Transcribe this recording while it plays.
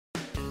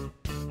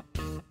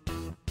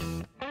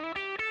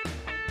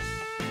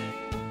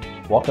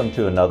Welcome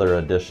to another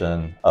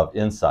edition of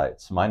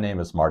Insights. My name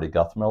is Marty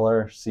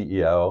Guthmiller,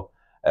 CEO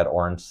at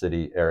Orange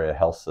City Area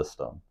Health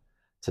System.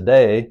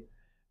 Today,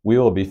 we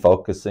will be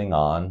focusing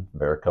on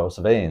varicose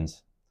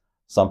veins,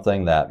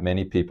 something that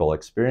many people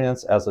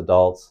experience as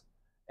adults,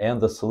 and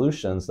the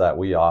solutions that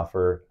we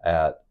offer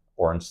at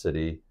Orange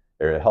City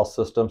Area Health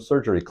System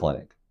Surgery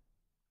Clinic.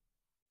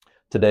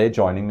 Today,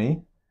 joining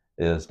me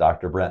is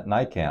Dr. Brent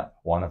Nykamp,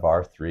 one of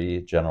our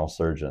 3 general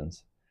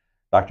surgeons.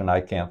 Dr.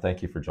 Nykamp,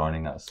 thank you for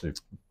joining us.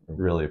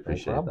 We really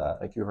appreciate that.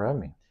 Thank you for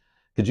having me.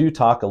 Could you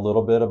talk a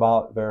little bit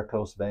about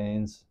varicose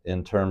veins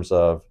in terms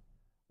of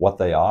what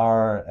they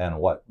are and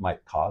what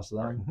might cause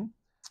them?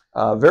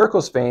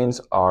 Varicose veins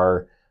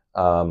are,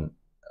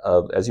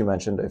 as you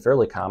mentioned, a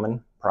fairly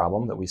common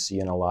problem that we see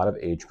in a lot of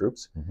age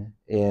groups.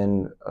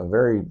 In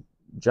very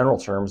general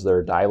terms,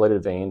 they're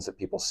dilated veins that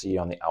people see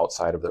on the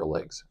outside of their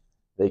legs.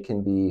 They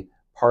can be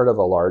part of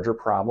a larger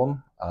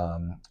problem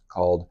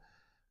called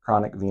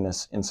chronic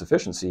venous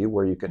insufficiency,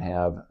 where you can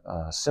have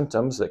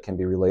symptoms that can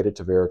be related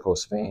to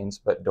varicose veins,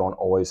 but don't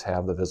always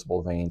have the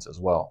visible veins as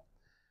well.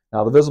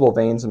 Now, the visible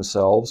veins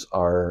themselves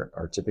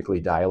are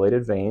typically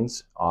dilated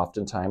veins.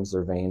 Oftentimes,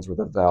 they're veins where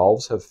the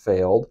valves have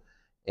failed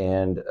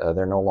and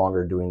they're no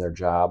longer doing their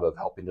job of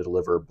helping to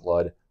deliver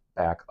blood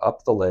back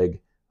up the leg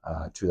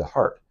to the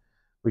heart.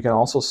 We can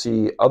also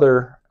see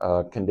other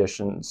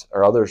conditions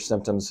or other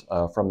symptoms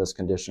from this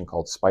condition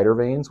called spider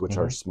veins, which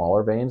are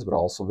smaller veins but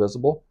also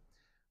visible.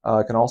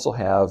 It can also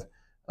have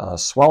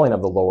swelling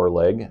of the lower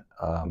leg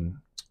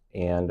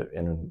and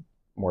in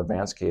more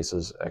advanced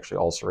cases, actually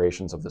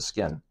ulcerations of the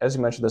skin. As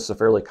you mentioned, this is a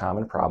fairly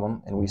common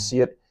problem, and we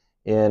see it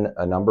in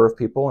a number of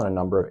people and a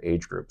number of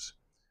age groups.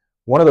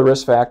 One of the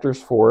risk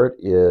factors for it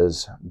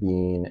is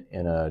being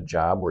in a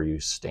job where you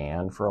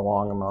stand for a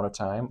long amount of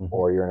time,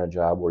 or you're in a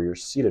job where you're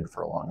seated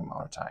for a long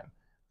amount of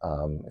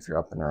time. If you're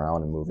up and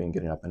around and moving,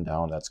 getting up and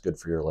down, that's good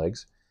for your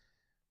legs.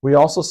 We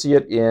also see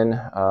it in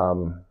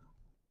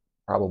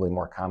probably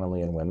more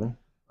commonly in women.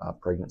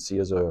 Pregnancy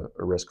is a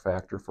risk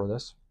factor for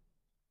this.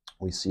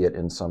 We see it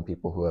in some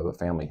people who have a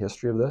family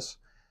history of this.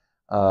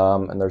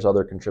 And there's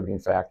other contributing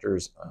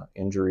factors,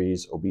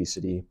 injuries,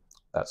 obesity,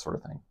 that sort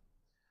of thing.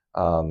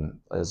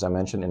 As I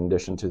mentioned, in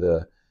addition to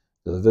the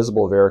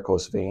visible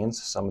varicose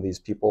veins, some of these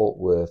people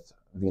with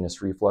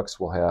venous reflux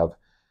will have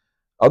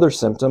other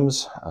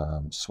symptoms,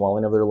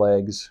 swelling of their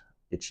legs,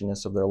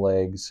 itchiness of their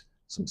legs,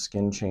 some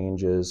skin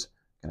changes,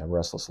 can have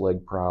restless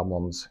leg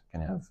problems, can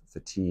have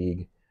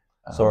fatigue.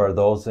 So are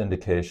those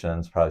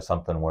indications probably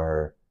something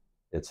where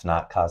it's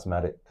not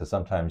cosmetic? Because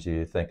sometimes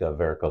you think of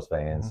varicose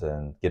veins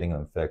and getting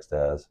them fixed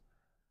as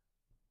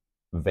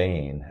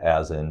vein,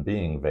 as in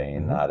being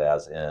vein, not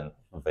as in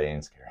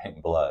veins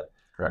carrying blood.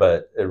 Correct.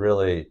 But it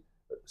really,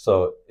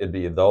 so it'd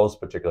be those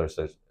particular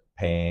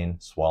pain,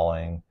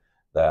 swelling,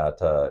 that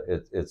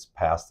it's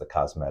past the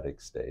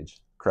cosmetic stage.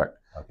 Correct.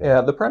 Okay.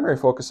 Yeah, the primary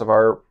focus of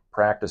our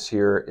practice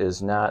here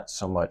is not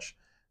so much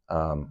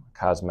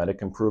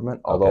cosmetic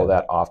improvement, although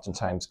that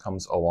oftentimes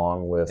comes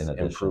along with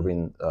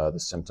improving the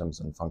symptoms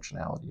and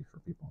functionality for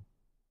people.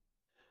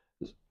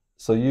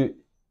 So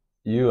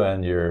you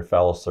and your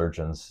fellow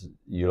surgeons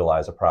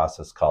utilize a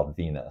process called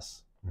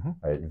venous,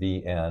 right?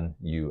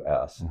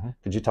 V-N-U-S.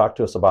 Could you talk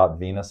to us about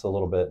venous a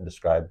little bit and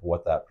describe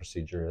what that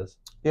procedure is?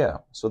 Yeah,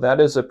 so that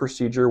is a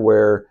procedure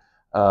where,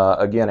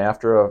 again,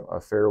 after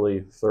a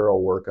fairly thorough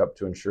workup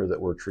to ensure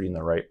that we're treating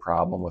the right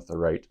problem with the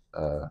right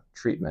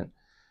treatment,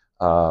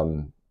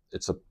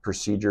 it's a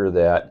procedure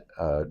that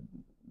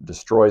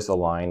destroys the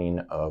lining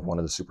of one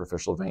of the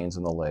superficial veins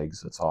in the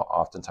legs. It's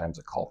oftentimes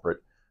a culprit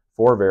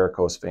for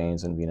varicose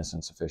veins and venous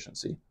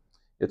insufficiency.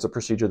 It's a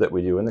procedure that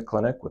we do in the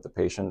clinic with the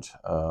patient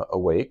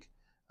awake.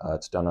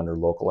 It's done under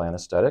local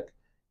anesthetic,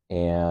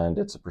 and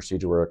it's a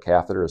procedure where a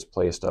catheter is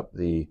placed up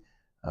the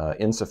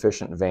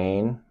insufficient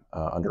vein,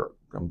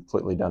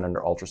 completely done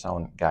under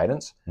ultrasound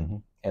guidance,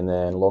 and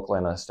then local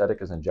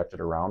anesthetic is injected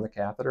around the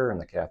catheter,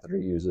 and the catheter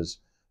uses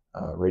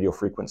radio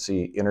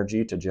frequency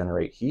energy to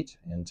generate heat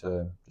and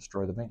to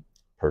destroy the vein.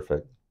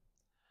 Perfect.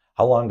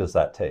 How long does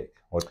that take?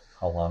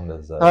 How long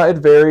does that? It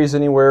varies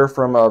anywhere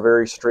from a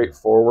very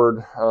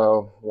straightforward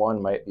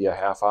one might be a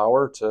half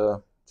hour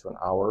to an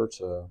hour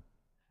to.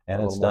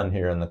 And it's done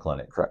here in the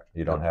clinic. Correct.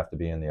 You don't have to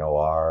be in the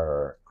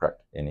OR or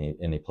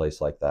any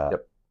place like that.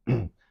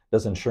 Yep.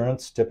 Does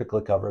insurance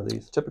typically cover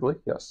these? Typically,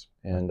 yes.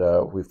 And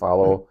we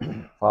follow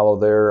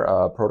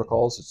their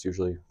protocols. It's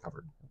usually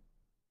covered.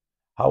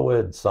 How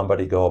would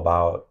somebody go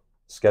about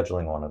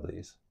scheduling one of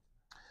these?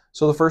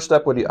 So the first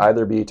step would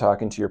either be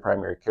talking to your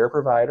primary care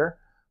provider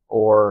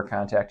or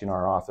contacting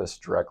our office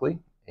directly.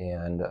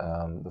 And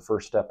the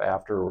first step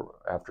after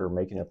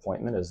making an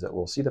appointment is that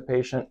we'll see the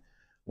patient,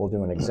 we'll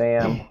do an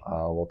exam,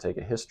 we'll take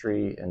a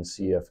history and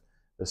see if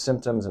the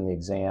symptoms in the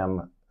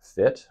exam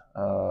fit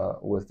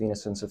with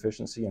venous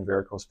insufficiency and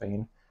varicose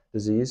vein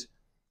disease.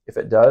 If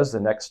it does, the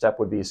next step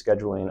would be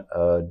scheduling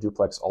a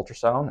duplex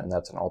ultrasound, and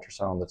that's an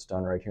ultrasound that's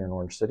done right here in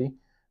Orange City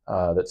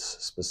that's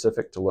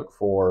specific to look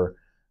for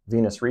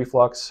venous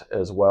reflux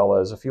as well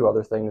as a few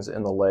other things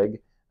in the leg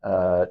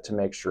to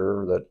make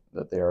sure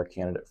that they are a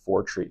candidate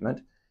for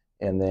treatment.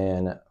 And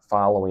then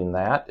following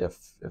that, if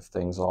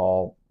things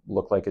all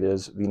look like it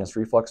is venous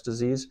reflux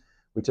disease,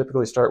 we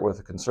typically start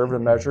with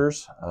conservative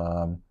measures,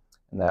 and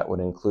that would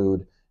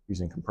include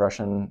using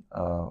compression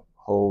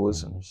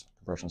hose and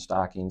compression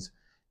stockings,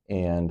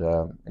 and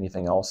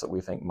anything else that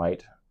we think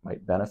might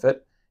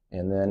benefit.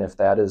 And then if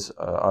that is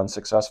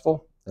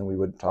unsuccessful, then we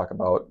would talk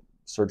about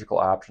surgical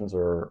options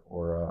or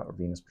a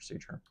venous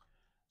procedure.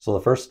 So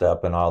the first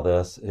step in all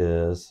this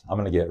is, I'm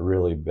going to get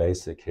really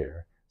basic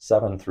here,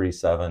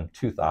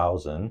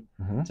 737-2000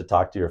 to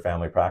talk to your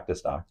family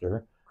practice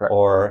doctor. Correct.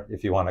 Or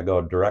if you want to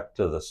go direct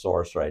to the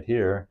source right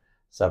here,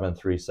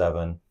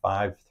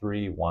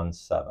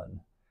 737-5317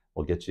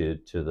 will get you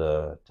to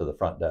the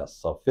front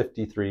desk. So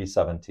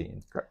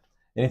 5317. Correct.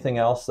 Anything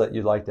else that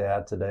you'd like to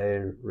add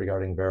today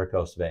regarding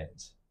varicose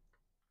veins,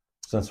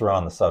 since we're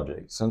on the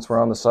subject? Since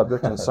we're on the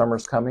subject and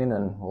summer's coming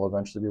and we'll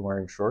eventually be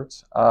wearing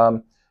shorts.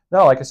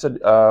 No, like I said,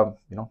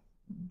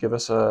 give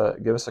us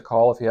a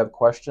call if you have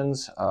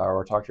questions,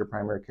 or talk to your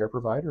primary care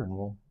provider, and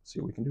we'll see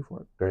what we can do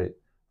for it. Great.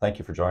 Thank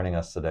you for joining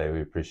us today.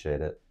 We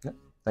appreciate it. Yep.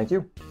 Thank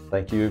you.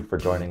 Thank you for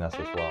joining us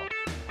as well.